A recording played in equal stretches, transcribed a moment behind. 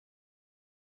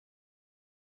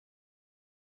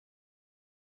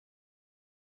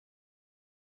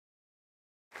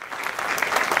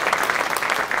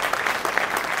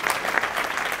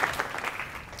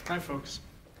Hi, folks.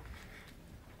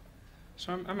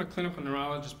 So I'm a clinical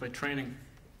neurologist by training,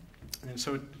 and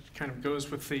so it kind of goes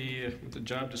with the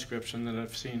job description that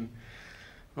I've seen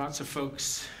lots of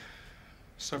folks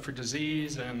suffer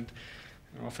disease and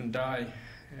often die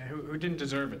who didn't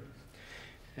deserve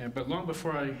it. But long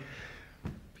before I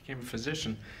became a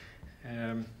physician,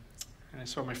 I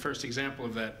saw my first example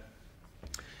of that.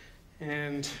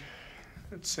 And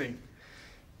let's see,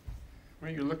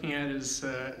 what you're looking at is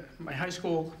my high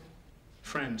school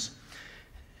friends.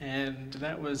 And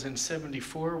that was in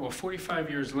 '74. Well, 45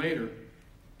 years later,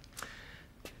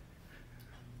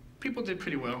 people did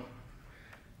pretty well.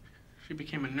 She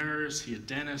became a nurse, he a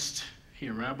dentist, he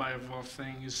a rabbi of all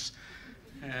things,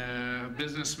 a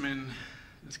businessman.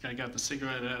 This guy got the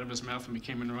cigarette out of his mouth and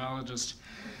became a neurologist.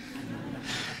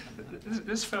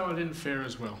 This fellow didn't fare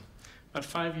as well. About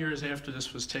 5 years after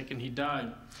this was taken, he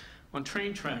died on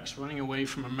train tracks, running away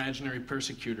from imaginary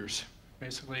persecutors.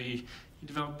 Basically, he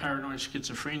developed paranoid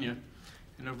schizophrenia,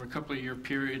 and over a couple of year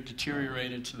period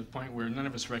deteriorated to the point where none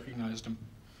of us recognized him.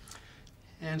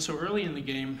 And so early in the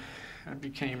game, I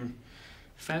became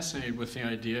fascinated with the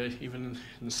idea, even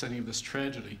in the setting of this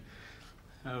tragedy,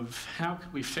 of how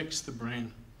could we fix the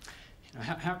brain? You know,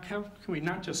 how can we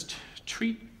not just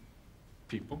treat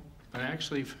people, but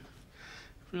actually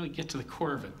really get to the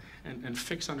core of it and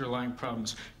fix underlying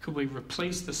problems? Could we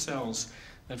replace the cells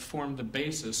that form the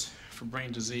basis for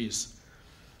brain disease?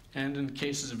 And in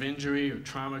cases of injury or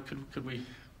trauma, could we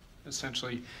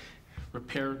essentially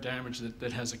repair damage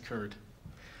that has occurred?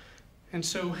 And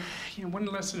so, you know, one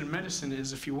lesson in medicine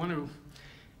is if you want to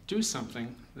do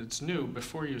something that's new,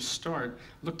 before you start,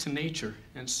 look to nature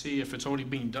and see if it's already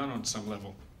being done on some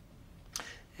level.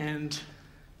 And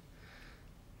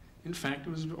in fact, it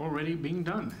was already being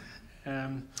done.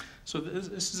 So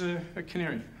this is a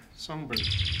canary, songbird.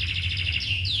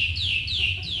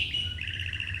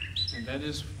 And that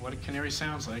is what a canary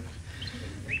sounds like.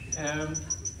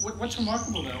 What's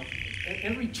remarkable, though,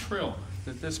 every trill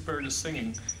that this bird is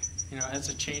singing, you know, as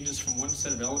it changes from one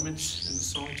set of elements in the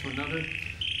song to another,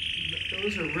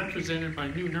 those are represented by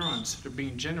new neurons that are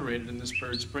being generated in this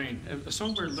bird's brain. A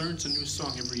songbird learns a new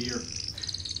song every year.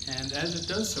 And as it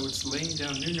does so, it's laying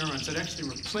down new neurons that actually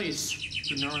replace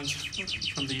the neurons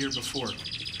from the year before.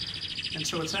 And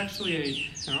so it's actually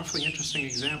an awfully interesting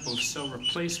example of cell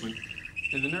replacement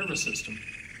in the nervous system.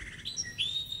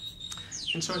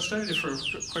 And so I studied it for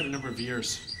quite a number of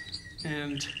years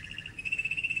and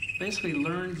basically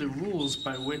learned the rules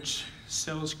by which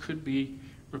cells could be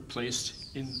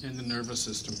replaced in the nervous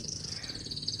system.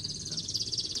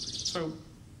 So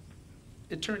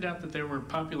it turned out that there were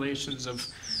populations of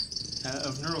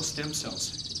neural stem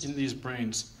cells in these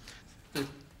brains that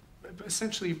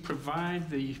essentially provide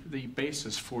the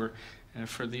basis for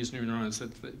these new neurons.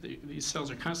 That these cells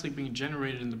are constantly being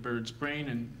generated in the bird's brain,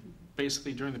 and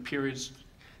basically during the periods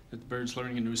that the bird's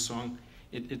learning a new song,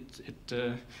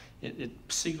 it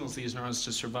signals these neurons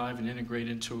to survive and integrate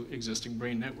into existing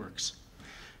brain networks.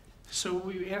 So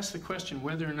we asked the question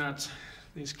whether or not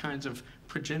these kinds of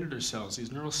progenitor cells,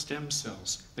 these neural stem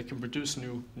cells that can produce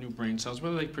new brain cells,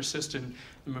 whether they persist in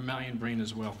the mammalian brain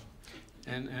as well.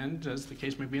 And as the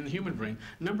case may be in the human brain.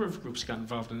 A number of groups got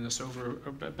involved in this over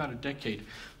about a decade,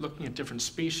 looking at different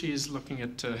species, looking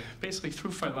at basically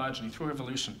through phylogeny, through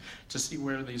evolution, to see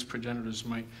where these progenitors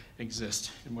might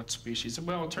exist, in what species.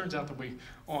 Well, it turns out that we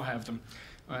all have them.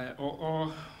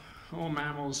 All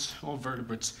mammals, all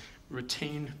vertebrates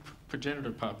retain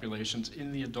progenitor populations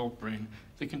in the adult brain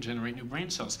that can generate new brain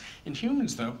cells. In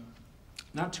humans, though,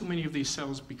 not too many of these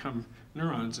cells become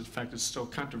neurons. In fact, it's still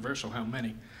controversial how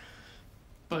many.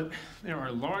 But there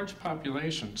are large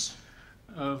populations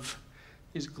of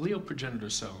these glial progenitor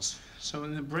cells. So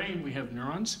in the brain, we have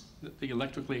neurons, the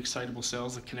electrically excitable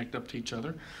cells that connect up to each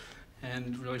other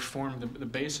and really form the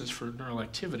basis for neural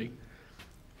activity.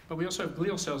 But we also have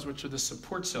glial cells, which are the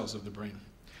support cells of the brain.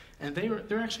 And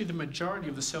they're actually the majority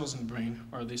of the cells in the brain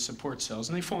are these support cells.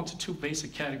 And they fall into two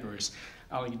basic categories,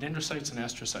 oligodendrocytes and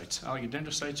astrocytes.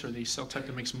 Oligodendrocytes are the cell type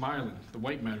that makes myelin, the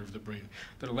white matter of the brain,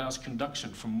 that allows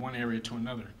conduction from one area to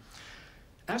another.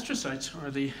 Astrocytes are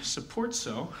the support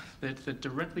cell that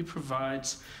directly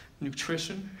provides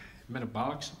nutrition,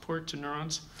 metabolic support to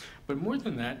neurons. But more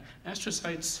than that,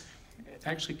 astrocytes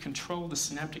actually control the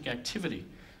synaptic activity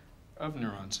of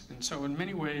neurons. And so in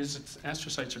many ways,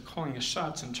 astrocytes are calling the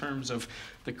shots in terms of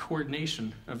the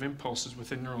coordination of impulses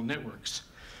within neural networks.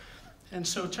 And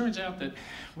so it turns out that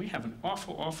we have an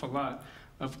awful lot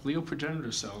of glial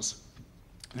progenitor cells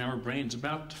in our brains.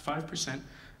 About 5%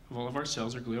 of all of our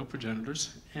cells are glial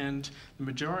progenitors, and the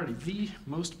majority, the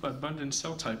most abundant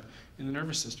cell type in the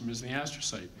nervous system is the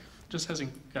astrocyte. just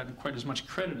hasn't gotten quite as much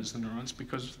credit as the neurons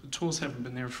because the tools haven't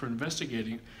been there for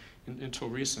investigating until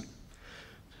recent.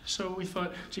 So we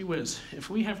thought, gee whiz, if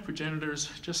we have progenitors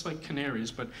just like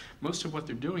canaries, but most of what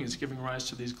they're doing is giving rise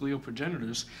to these glial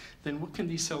progenitors, then what can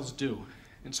these cells do?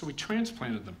 And so we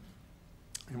transplanted them.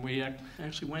 And we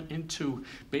actually went into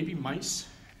baby mice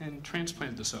and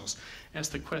transplanted the cells.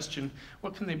 Asked the question,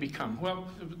 what can they become? Well,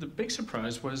 the big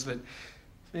surprise was that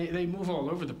they move all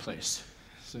over the place.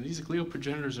 So these glial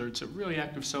progenitors it's a really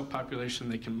active cell population.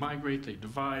 They can migrate, they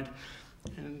divide.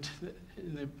 And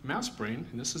in the mouse brain,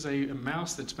 and this is a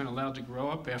mouse that's been allowed to grow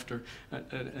up after a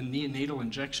neonatal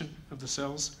injection of the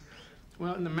cells.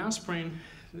 Well, in the mouse brain,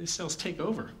 these cells take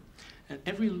over. And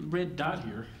every red dot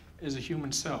here is a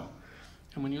human cell.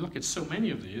 And when you look at so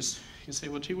many of these, you say,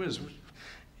 well, gee whiz,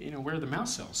 where are the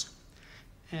mouse cells?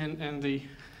 And the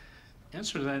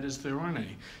answer to that is there aren't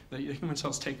any. The human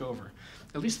cells take over.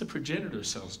 At least the progenitor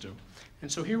cells do.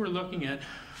 And so here we're looking at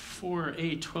 4,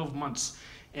 8, 12 months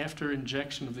after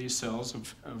injection of these cells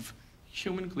of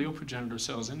human glial progenitor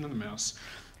cells into the mouse.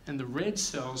 And the red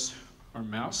cells are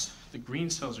mouse, the green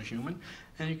cells are human,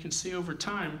 and you can see over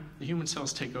time the human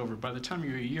cells take over. By the time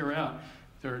you're a year out,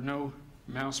 there are no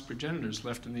mouse progenitors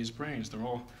left in these brains. They're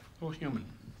all human.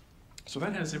 So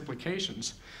that has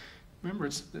implications. Remember,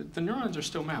 the neurons are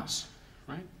still mouse,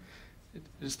 right?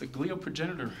 It's the glial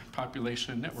progenitor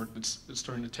population and network that's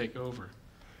starting to take over.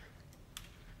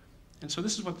 And so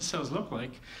this is what the cells look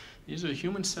like. These are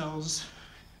human cells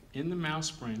in the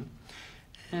mouse brain.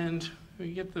 And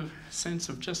we get the sense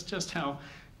of just how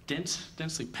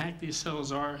densely packed these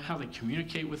cells are, how they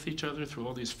communicate with each other through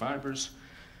all these fibers.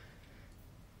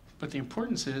 But the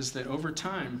importance is that over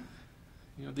time,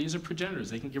 these are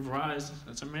progenitors. They can give rise,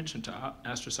 as I mentioned, to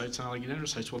astrocytes and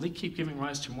oligodendrocytes. Well, they keep giving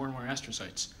rise to more and more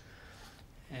astrocytes.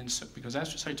 And so, because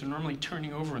astrocytes are normally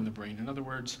turning over in the brain. In other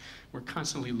words, we're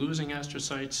constantly losing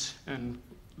astrocytes and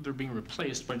they're being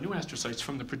replaced by new astrocytes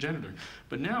from the progenitor.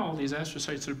 But now all these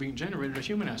astrocytes that are being generated are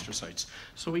human astrocytes.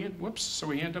 So we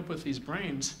end up with these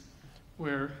brains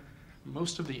where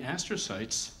most of the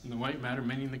astrocytes in the white matter,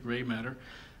 many in the gray matter,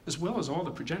 as well as all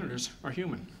the progenitors, are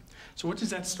human. So what does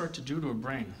that start to do to a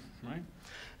brain, right?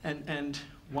 And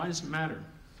why does it matter?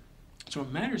 So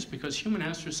it matters because human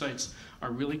astrocytes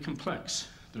are really complex.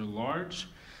 They're large,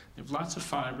 they have lots of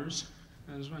fibers,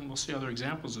 and we'll see other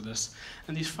examples of this.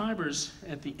 And these fibers,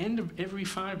 at the end of every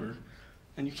fiber,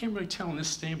 and you can't really tell in this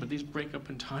stain, but these break up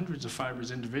into hundreds of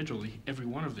fibers individually, every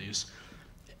one of these.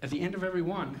 At the end of every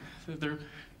one, they're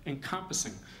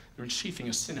encompassing, they're sheathing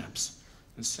a synapse.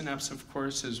 And synapse, of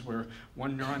course, is where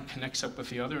one neuron connects up with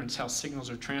the other, and it's how signals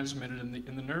are transmitted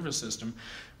in the nervous system.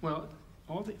 Well,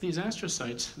 these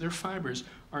astrocytes, their fibers,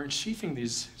 are sheathing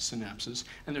these synapses,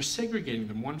 and they're segregating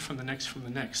them one from the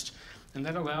next. And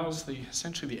that allows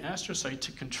essentially the astrocyte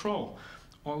to control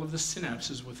all of the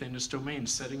synapses within its domain,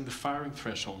 setting the firing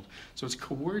threshold. So it's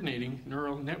coordinating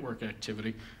neural network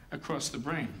activity across the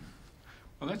brain.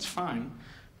 Well, that's fine,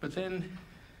 but then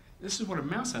this is what a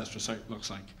mouse astrocyte looks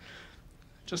like.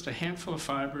 Just a handful of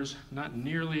fibers, not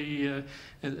nearly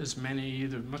as many,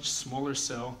 they're a much smaller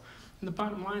cell. And the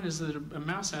bottom line is that a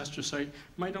mouse astrocyte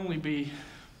might only be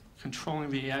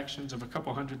controlling the actions of a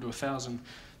couple hundred to 1,000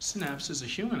 synapses. A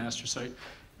human astrocyte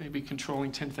may be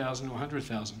controlling 10,000 to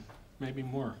 100,000, maybe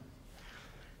more.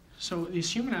 So these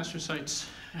human astrocytes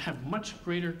have much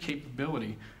greater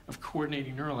capability of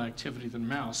coordinating neural activity than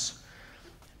mouse.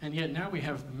 And yet now we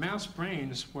have mouse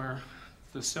brains where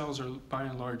the cells are by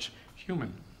and large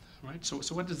human, right? So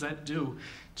what does that do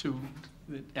to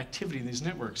the activity in these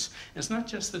networks? It's not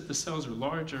just that the cells are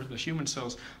larger, the human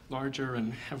cells larger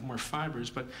and have more fibers,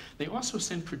 but they also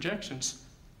send projections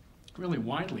really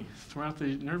widely throughout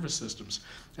the nervous systems.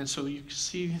 And so you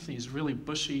see these really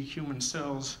bushy human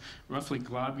cells, roughly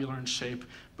globular in shape,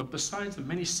 but besides the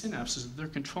many synapses that they're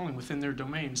controlling within their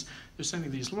domains, they're sending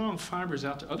these long fibers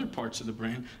out to other parts of the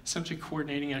brain, essentially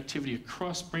coordinating activity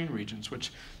across brain regions,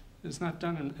 which is not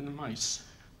done in the mice,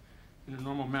 in a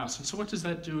normal mouse. And so what does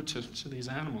that do to these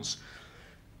animals?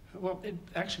 Well, it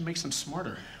actually makes them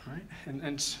smarter, right?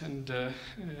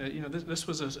 This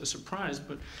was a surprise,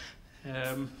 but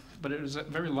it was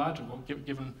very logical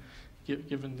given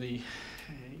the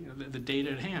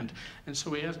data at hand. And so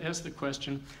we asked the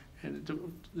question: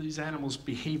 do these animals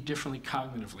behave differently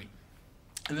cognitively?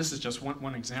 And this is just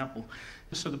one example.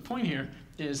 So the point here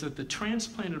is that the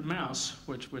transplanted mouse,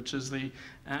 which is the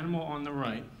animal on the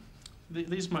right,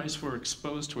 these mice were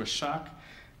exposed to a shock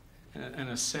and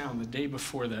a sound the day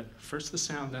before that. First the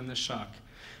sound, then the shock.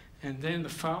 And then the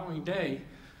following day,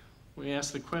 we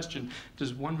asked the question,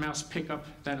 does one mouse pick up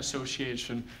that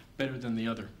association better than the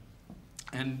other?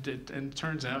 And it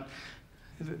turns out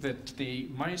that the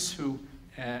mice who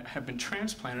have been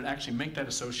transplanted actually make that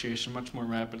association much more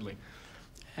rapidly.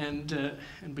 And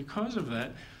because of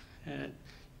that,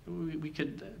 we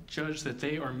could judge that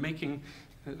they are making,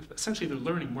 essentially they're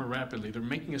learning more rapidly. They're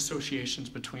making associations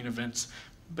between events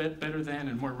better than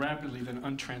and more rapidly than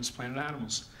untransplanted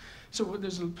animals. So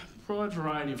there's a broad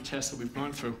variety of tests that we've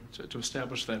gone through to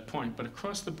establish that point. But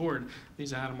across the board,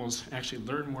 these animals actually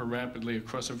learn more rapidly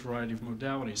across a variety of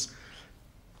modalities.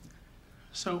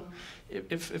 So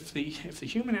if the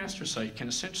human astrocyte can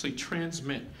essentially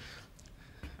transmit,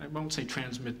 I won't say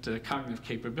transmit cognitive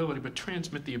capability, but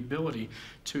transmit the ability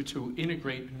to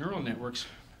integrate neural networks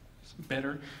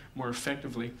better, more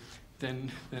effectively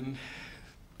than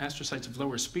astrocytes of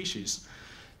lower species,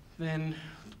 then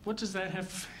what does that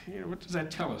have? What does that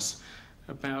tell us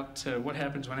about what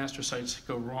happens when astrocytes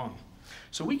go wrong?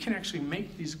 So we can actually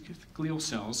make these glial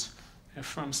cells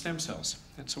from stem cells,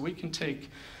 and so we can take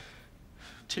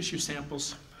tissue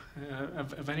samples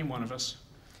of any one of us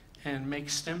and make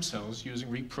stem cells using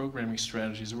reprogramming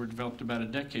strategies that were developed about a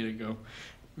decade ago.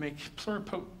 Make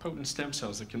pluripotent stem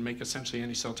cells that can make essentially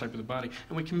any cell type of the body,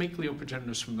 and we can make glial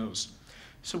progenitors from those.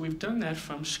 So we've done that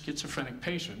from schizophrenic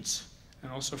patients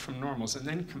and also from normals, and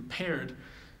then compared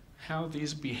how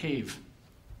these behave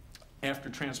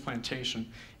after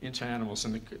transplantation into animals.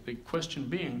 And the question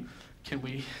being, can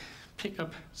we pick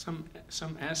up some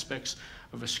aspects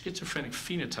of a schizophrenic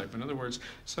phenotype? In other words,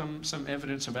 some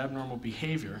evidence of abnormal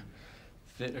behavior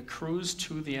that accrues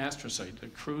to the astrocyte,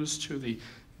 accrues to the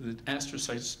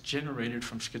astrocytes generated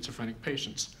from schizophrenic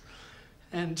patients.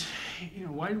 And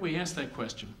why do we ask that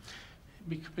question?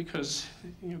 Because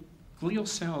glial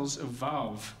cells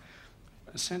evolve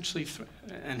essentially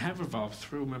and have evolved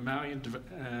through mammalian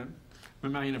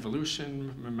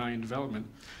evolution, mammalian development,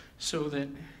 so that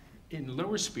in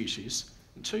lower species,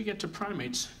 until you get to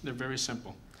primates, they're very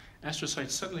simple.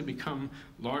 Astrocytes suddenly become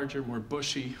larger, more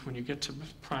bushy when you get to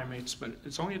primates, but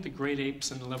it's only at the great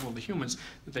apes and the level of the humans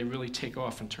that they really take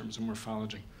off in terms of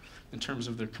morphology, in terms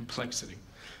of their complexity.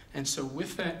 And so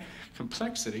with that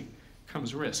complexity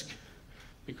comes risk,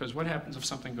 because what happens if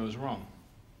something goes wrong?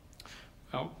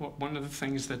 Well, one of the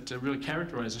things that really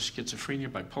characterizes schizophrenia,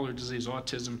 bipolar disease,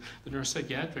 autism, the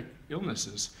neuropsychiatric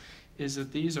illnesses, is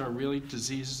that these are really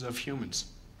diseases of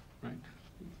humans, right?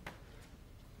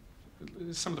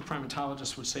 Some of the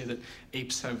primatologists would say that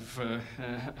apes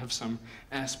have some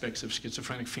aspects of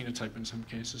schizophrenic phenotype in some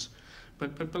cases.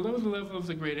 But below the level of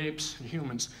the great apes and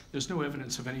humans, there's no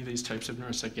evidence of any of these types of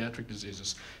neuropsychiatric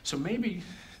diseases. So maybe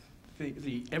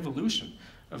the evolution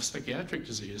of psychiatric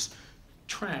disease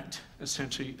tracked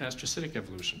essentially astrocytic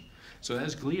evolution. So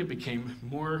as glia became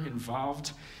more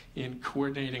involved in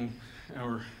coordinating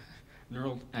our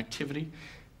neural activity,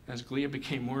 as glia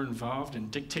became more involved in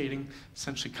dictating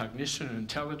essentially cognition and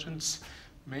intelligence,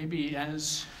 maybe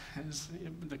as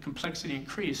the complexity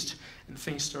increased and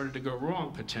things started to go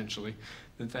wrong potentially,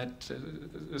 that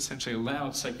essentially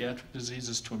allowed psychiatric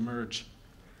diseases to emerge.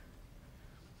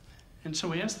 And so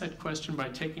we asked that question by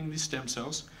taking these stem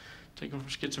cells, taken from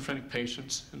schizophrenic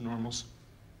patients and normals,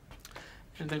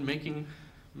 and then making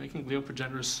glial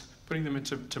progenitors, putting them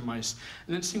into mice,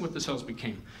 and then seeing what the cells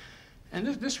became. And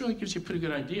this really gives you a pretty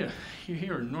good idea.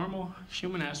 Here are normal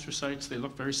human astrocytes. They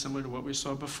look very similar to what we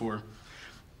saw before,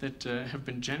 that have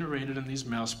been generated in these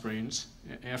mouse brains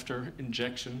after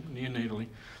injection neonatally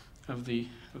of the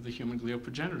human glial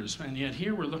progenitors. And yet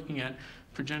here we're looking at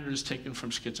progenitors taken from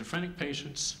schizophrenic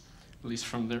patients, at least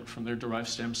from their derived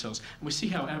stem cells. And we see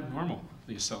how abnormal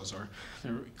these cells are.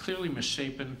 They're clearly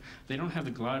misshapen. They don't have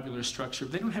the globular structure.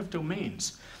 They don't have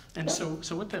domains. And so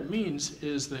what that means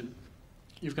is that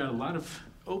you've got a lot of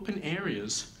open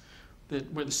areas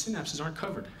where the synapses aren't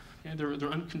covered. And they're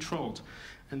uncontrolled.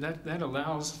 And that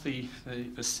allows the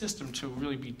system to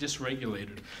really be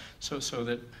dysregulated, so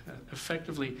that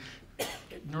effectively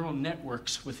neural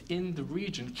networks within the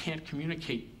region can't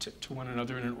communicate to one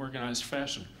another in an organized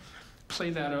fashion. Play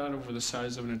that out over the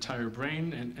size of an entire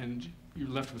brain, and you're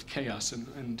left with chaos,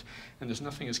 and there's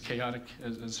nothing as chaotic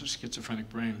as a schizophrenic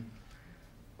brain.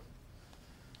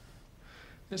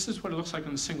 This is what it looks like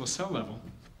on the single cell level.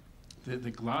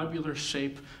 The globular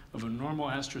shape of a normal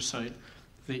astrocyte,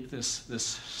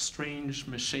 this strange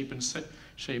misshapen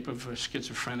shape of a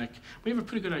schizophrenic. We have a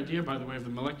pretty good idea, by the way, of the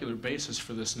molecular basis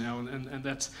for this now, and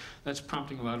that's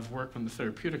prompting a lot of work on the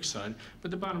therapeutic side.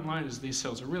 But the bottom line is these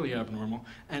cells are really abnormal,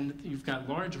 and you've got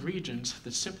large regions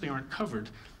that simply aren't covered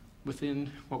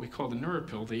within what we call the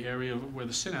neuropil, the area where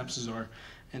the synapses are.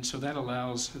 And so that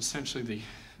allows essentially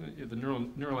the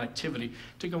neural activity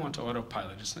to go onto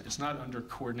autopilot. It's not under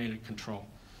coordinated control.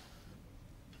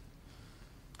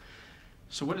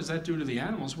 So what does that do to the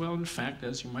animals? Well, in fact,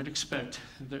 as you might expect,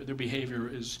 their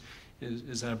behavior is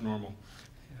abnormal.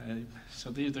 So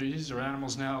these are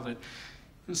animals now that,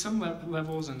 in some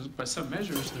levels and by some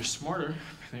measures, they're smarter.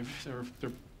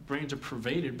 Their brains are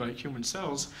pervaded by human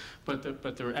cells,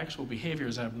 but their actual behavior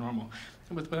is abnormal.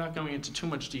 And without going into too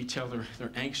much detail,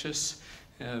 they're anxious,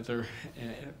 they're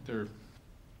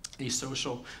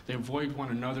asocial, they avoid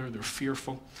one another, they're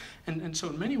fearful. And so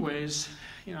in many ways,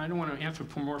 I don't want to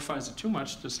anthropomorphize it too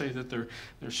much to say that they're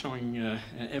showing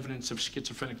evidence of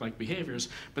schizophrenic-like behaviors,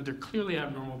 but they're clearly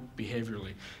abnormal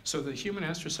behaviorally. So the human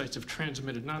astrocytes have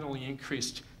transmitted not only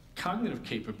increased cognitive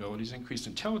capabilities, increased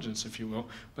intelligence, if you will,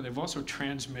 but they've also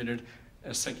transmitted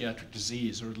a psychiatric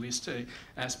disease, or at least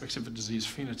aspects of a disease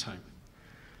phenotype.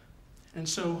 And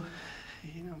so,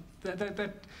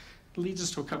 that leads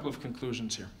us to a couple of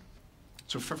conclusions here.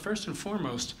 So first and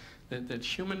foremost, that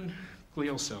human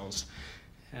glial cells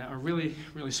are really,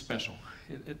 really special.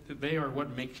 They are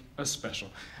what make us special.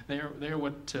 They are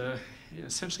what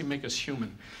essentially make us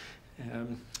human.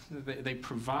 They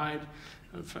provide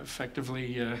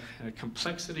effectively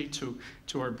complexity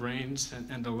to our brains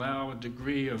and allow a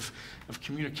degree of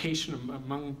communication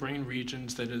among brain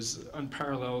regions that is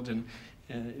unparalleled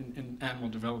in animal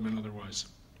development otherwise.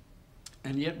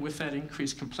 And yet with that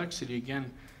increased complexity, again,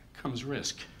 comes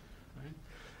risk,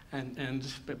 right? And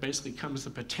basically comes the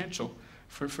potential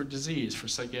for disease, for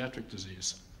psychiatric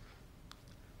disease.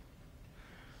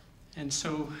 And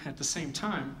so at the same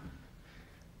time,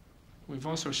 we've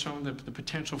also shown the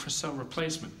potential for cell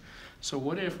replacement. So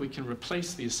what if we can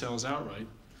replace these cells outright,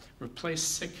 replace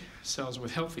sick cells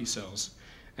with healthy cells,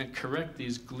 and correct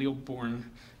these glial-borne,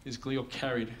 these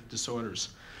glial-carried disorders?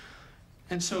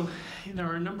 And so there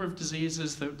are a number of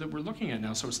diseases that we're looking at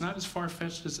now, so it's not as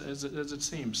far-fetched as it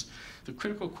seems. The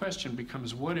critical question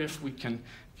becomes, what if we can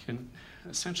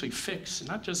essentially fix,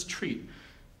 not just treat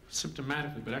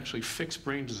symptomatically, but actually fix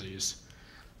brain disease?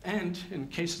 And in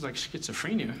cases like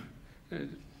schizophrenia,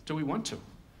 do we want to?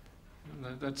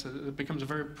 It becomes a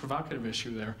very provocative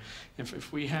issue there.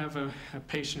 If we have a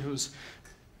patient who's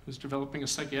developing a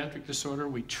psychiatric disorder,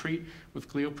 we treat with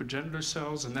glial progenitor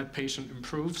cells, and that patient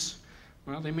improves,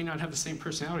 well, they may not have the same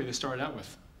personality they started out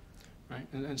with, right?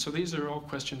 And so these are all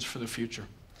questions for the future.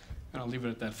 And I'll leave it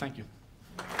at that. Thank you.